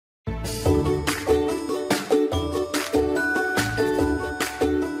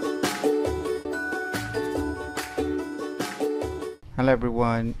Hello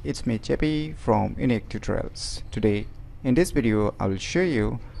everyone, it's me JP from UniqueTutorials. Today in this video I will show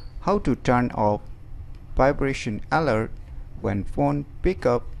you how to turn off vibration alert when phone pick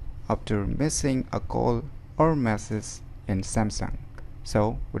up after missing a call or message in Samsung.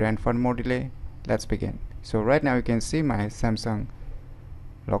 So without further more delay, let's begin. So right now you can see my Samsung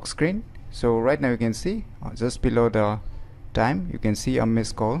lock screen. So right now you can see just below the time you can see a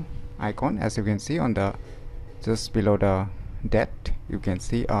missed call icon. As you can see on the just below the date you can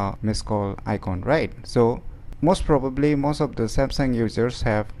see a missed call icon, right? So most probably most of the Samsung users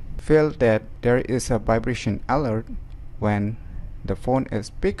have felt that there is a vibration alert when the phone is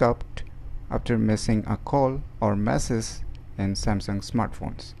picked up after missing a call or message in Samsung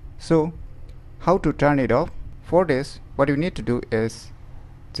smartphones. So how to turn it off? For this, what you need to do is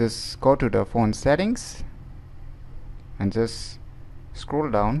just go to the phone settings and just scroll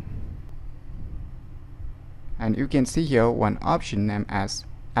down, and you can see here one option named as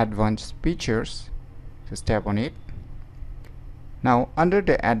advanced features. Just tap on it. Now under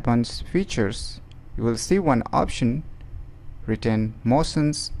the advanced features you will see one option written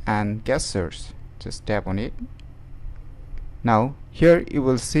motions and gestures. Just tap on it. Now here you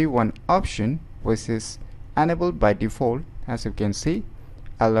will see one option which is enabled by default. As you can see,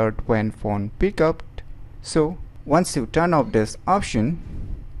 alert when phone pick up. So once you turn off this option,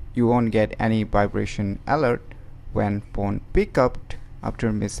 you won't get any vibration alert when phone pick up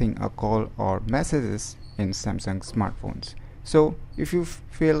after missing a call or messages in Samsung smartphones. So if you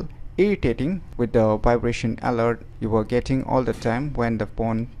feel irritating with the vibration alert you are getting all the time when the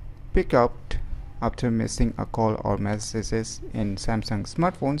phone pick up after missing a call or messages in Samsung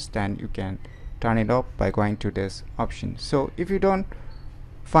smartphones, then you can turn it off by going to this option. So if you don't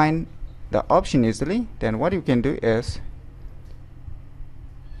find the option easily, then what you can do is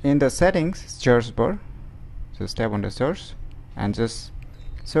in the settings search bar, just tap on the search and just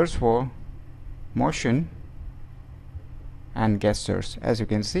search for motion and gestures. As you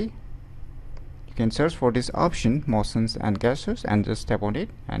can see, you can search for this option motions and gestures and just tap on it,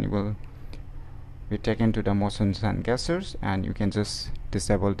 and you will be taken to the motions and gestures, and you can just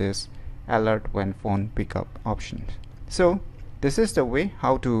disable this alert when phone pick up option. So this is the way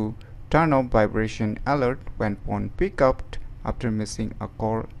how to turn off vibration alert when phone pick up after missing a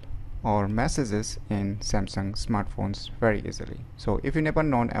call or messages in Samsung smartphones very easily. So if you never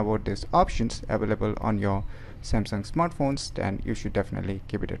known about these options available on your Samsung smartphones, then you should definitely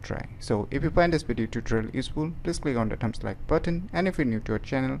give it a try. So if you find this video tutorial useful, please click on the thumbs like button, and if you're new to our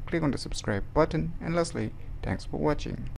channel, click on the subscribe button, and lastly, thanks for watching.